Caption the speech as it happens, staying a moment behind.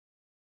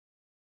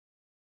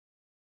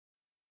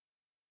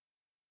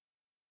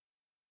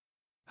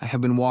I have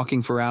been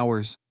walking for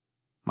hours,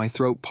 my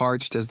throat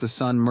parched as the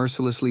sun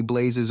mercilessly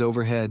blazes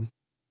overhead.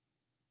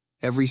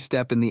 Every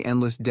step in the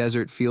endless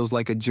desert feels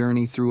like a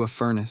journey through a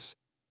furnace.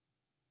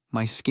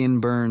 My skin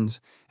burns,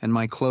 and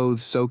my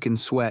clothes soak in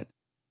sweat,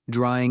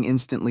 drying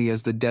instantly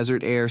as the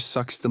desert air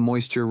sucks the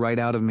moisture right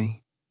out of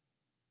me.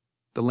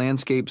 The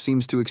landscape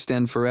seems to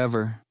extend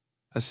forever,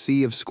 a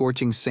sea of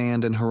scorching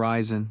sand and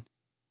horizon.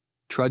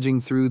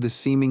 Trudging through the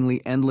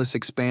seemingly endless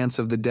expanse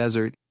of the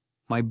desert,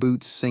 my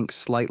boots sink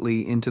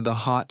slightly into the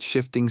hot,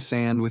 shifting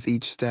sand with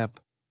each step.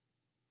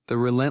 The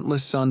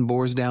relentless sun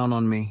bores down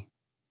on me,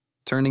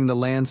 turning the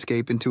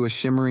landscape into a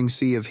shimmering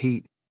sea of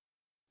heat.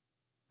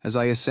 As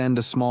I ascend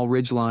a small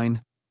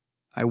ridgeline,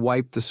 I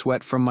wipe the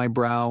sweat from my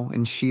brow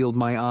and shield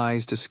my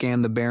eyes to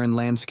scan the barren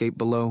landscape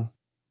below.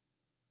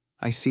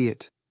 I see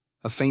it,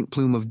 a faint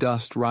plume of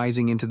dust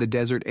rising into the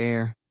desert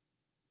air.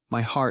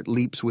 My heart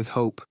leaps with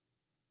hope.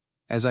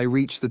 As I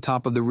reach the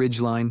top of the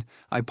ridgeline,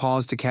 I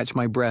pause to catch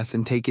my breath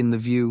and take in the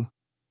view.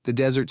 The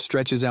desert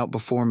stretches out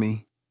before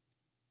me.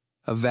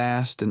 A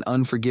vast and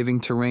unforgiving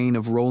terrain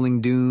of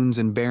rolling dunes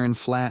and barren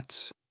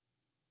flats.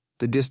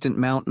 The distant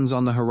mountains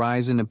on the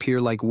horizon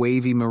appear like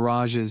wavy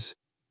mirages,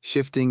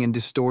 shifting and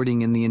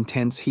distorting in the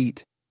intense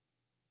heat.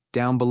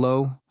 Down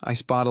below, I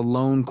spot a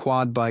lone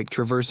quad bike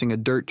traversing a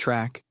dirt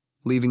track,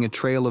 leaving a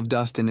trail of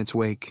dust in its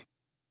wake.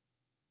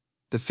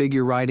 The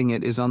figure riding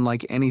it is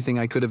unlike anything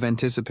I could have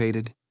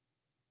anticipated.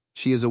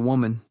 She is a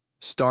woman,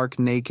 stark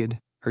naked,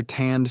 her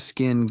tanned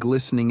skin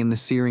glistening in the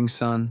searing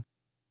sun.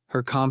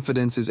 Her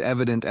confidence is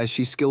evident as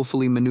she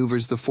skillfully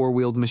maneuvers the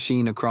four-wheeled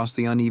machine across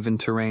the uneven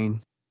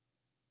terrain.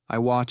 I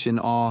watch in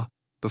awe,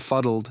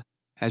 befuddled,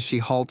 as she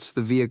halts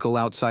the vehicle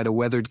outside a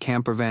weathered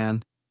camper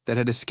van that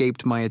had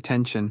escaped my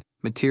attention,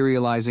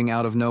 materializing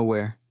out of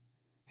nowhere.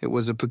 It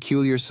was a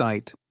peculiar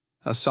sight,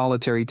 a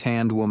solitary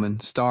tanned woman,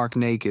 stark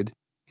naked,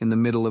 in the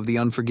middle of the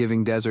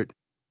unforgiving desert.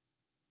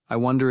 I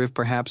wonder if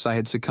perhaps I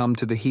had succumbed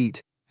to the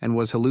heat and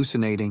was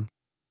hallucinating.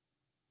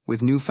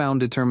 With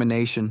newfound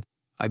determination,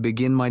 I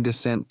begin my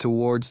descent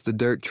towards the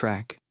dirt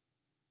track.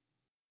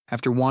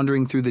 After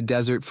wandering through the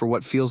desert for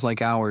what feels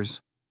like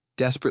hours,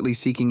 desperately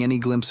seeking any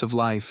glimpse of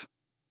life,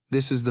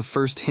 this is the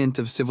first hint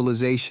of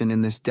civilization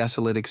in this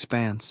desolate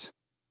expanse.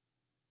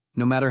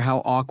 No matter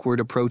how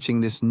awkward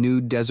approaching this new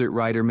desert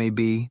rider may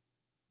be,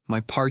 my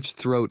parched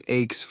throat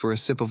aches for a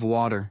sip of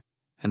water,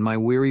 and my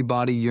weary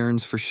body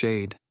yearns for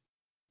shade.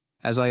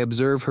 As I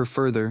observe her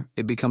further,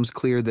 it becomes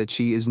clear that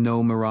she is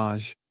no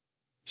mirage.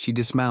 She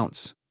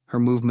dismounts, her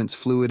movements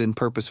fluid and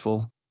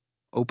purposeful,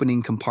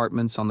 opening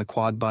compartments on the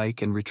quad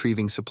bike and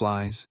retrieving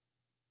supplies.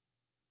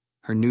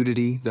 Her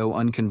nudity, though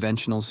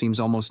unconventional, seems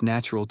almost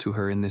natural to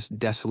her in this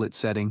desolate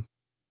setting.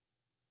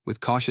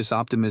 With cautious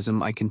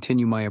optimism, I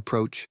continue my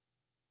approach,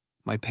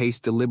 my pace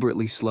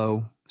deliberately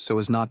slow, so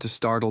as not to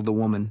startle the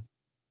woman.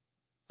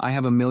 I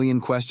have a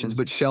million questions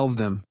but shelve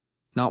them,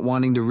 not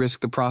wanting to risk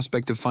the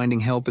prospect of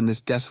finding help in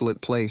this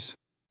desolate place.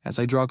 As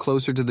I draw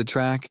closer to the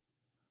track,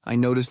 I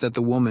notice that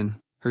the woman,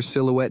 her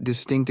silhouette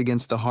distinct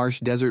against the harsh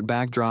desert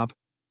backdrop,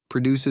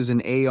 produces an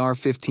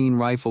AR-15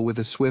 rifle with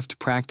a swift,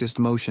 practiced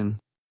motion.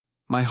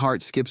 My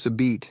heart skips a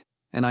beat,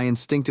 and I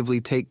instinctively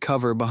take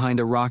cover behind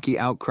a rocky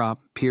outcrop,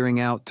 peering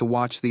out to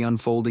watch the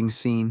unfolding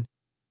scene.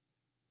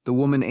 The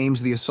woman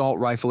aims the assault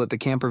rifle at the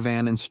camper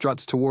van and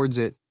struts towards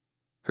it,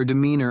 her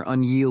demeanor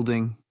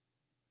unyielding.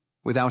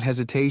 Without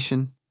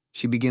hesitation,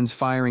 she begins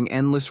firing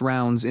endless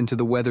rounds into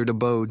the weathered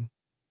abode.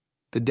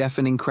 The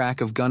deafening crack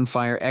of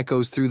gunfire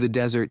echoes through the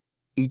desert,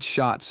 each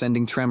shot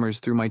sending tremors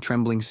through my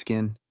trembling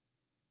skin.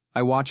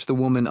 I watch the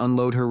woman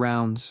unload her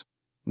rounds.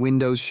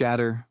 Windows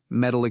shatter,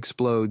 metal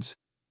explodes,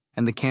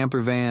 and the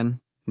camper van,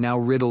 now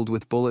riddled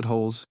with bullet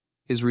holes,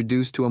 is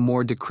reduced to a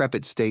more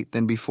decrepit state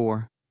than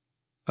before,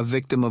 a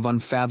victim of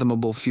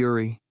unfathomable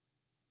fury.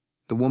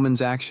 The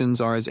woman's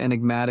actions are as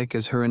enigmatic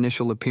as her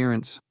initial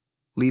appearance,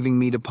 leaving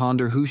me to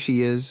ponder who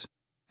she is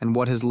and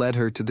what has led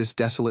her to this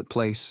desolate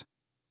place,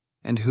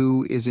 and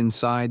who is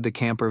inside the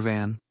camper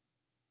van.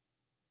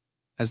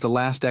 As the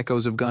last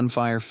echoes of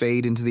gunfire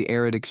fade into the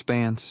arid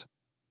expanse,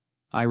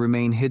 I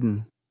remain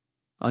hidden,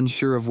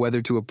 unsure of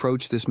whether to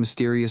approach this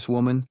mysterious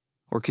woman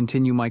or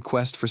continue my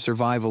quest for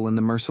survival in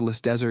the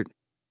merciless desert.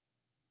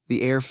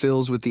 The air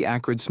fills with the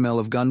acrid smell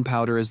of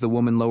gunpowder as the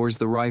woman lowers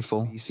the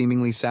rifle,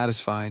 seemingly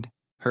satisfied.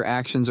 Her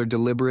actions are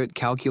deliberate,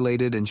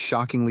 calculated, and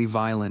shockingly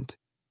violent.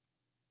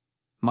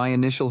 My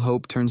initial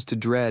hope turns to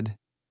dread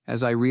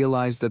as I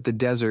realize that the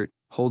desert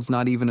holds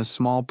not even a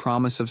small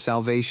promise of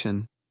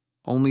salvation,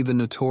 only the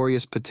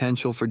notorious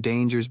potential for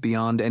dangers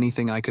beyond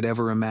anything I could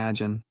ever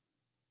imagine.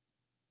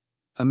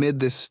 Amid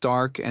this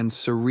stark and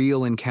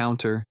surreal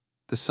encounter,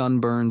 the sun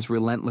burns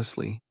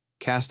relentlessly,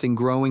 casting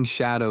growing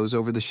shadows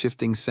over the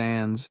shifting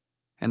sands,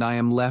 and I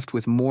am left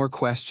with more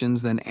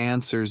questions than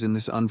answers in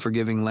this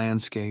unforgiving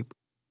landscape.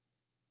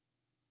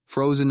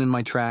 Frozen in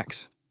my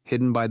tracks,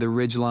 hidden by the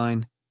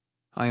ridgeline,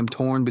 I am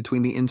torn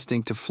between the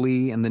instinct to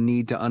flee and the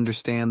need to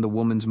understand the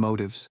woman's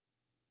motives.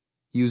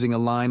 Using a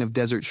line of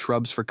desert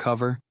shrubs for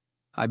cover,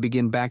 I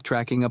begin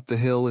backtracking up the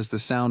hill as the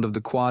sound of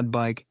the quad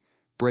bike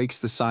breaks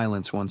the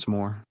silence once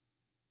more.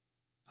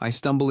 I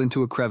stumble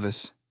into a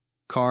crevice,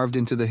 carved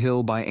into the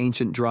hill by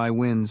ancient dry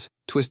winds,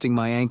 twisting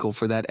my ankle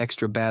for that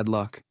extra bad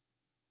luck.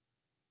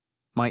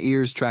 My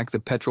ears track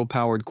the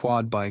petrol-powered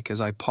quad bike as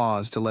I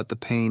pause to let the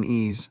pain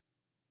ease.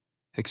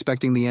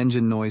 Expecting the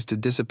engine noise to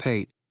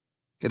dissipate,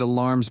 it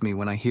alarms me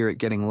when I hear it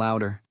getting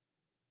louder.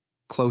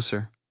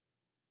 Closer.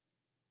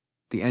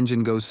 The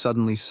engine goes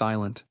suddenly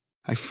silent.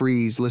 I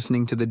freeze,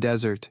 listening to the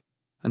desert,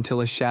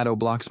 until a shadow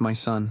blocks my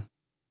sun.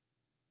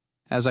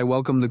 As I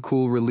welcome the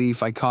cool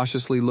relief, I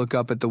cautiously look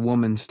up at the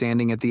woman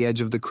standing at the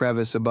edge of the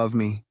crevice above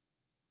me,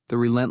 the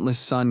relentless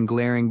sun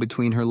glaring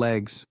between her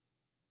legs.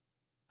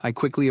 I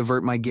quickly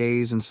avert my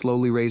gaze and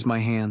slowly raise my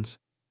hands,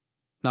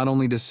 not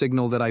only to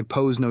signal that I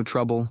pose no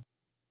trouble,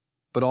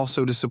 but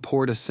also to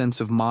support a sense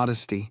of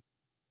modesty.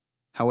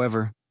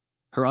 However,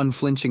 her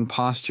unflinching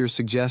posture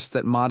suggests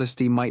that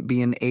modesty might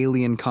be an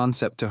alien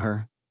concept to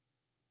her.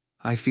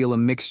 I feel a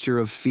mixture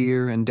of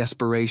fear and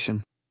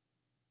desperation.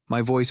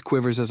 My voice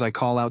quivers as I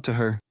call out to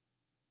her.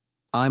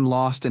 I'm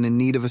lost and in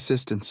need of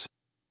assistance.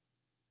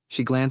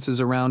 She glances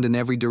around in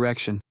every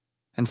direction,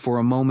 and for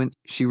a moment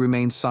she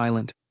remains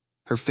silent,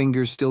 her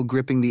fingers still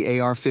gripping the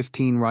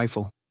AR-15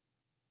 rifle.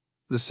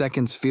 The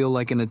seconds feel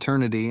like an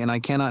eternity, and I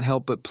cannot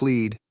help but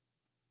plead.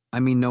 I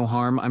mean no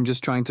harm, I'm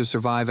just trying to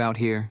survive out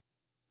here.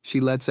 She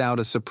lets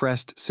out a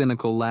suppressed,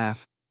 cynical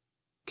laugh.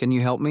 Can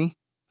you help me?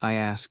 I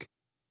ask.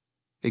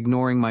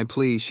 Ignoring my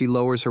plea, she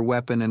lowers her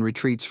weapon and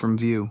retreats from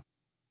view.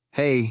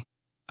 Hey,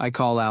 I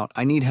call out,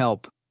 I need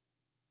help.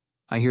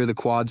 I hear the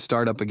quad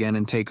start up again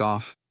and take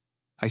off.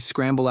 I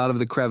scramble out of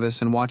the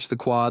crevice and watch the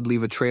quad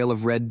leave a trail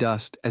of red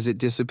dust as it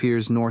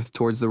disappears north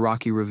towards the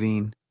rocky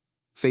ravine.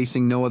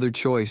 Facing no other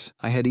choice,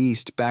 I head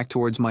east back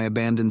towards my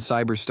abandoned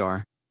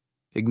Cyberstar,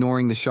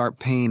 ignoring the sharp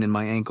pain in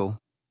my ankle.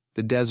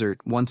 The desert,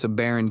 once a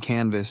barren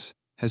canvas,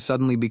 has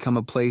suddenly become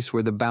a place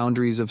where the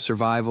boundaries of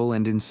survival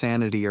and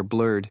insanity are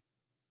blurred.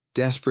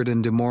 Desperate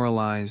and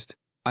demoralized,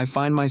 I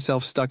find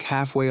myself stuck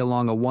halfway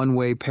along a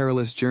one-way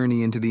perilous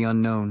journey into the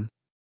unknown.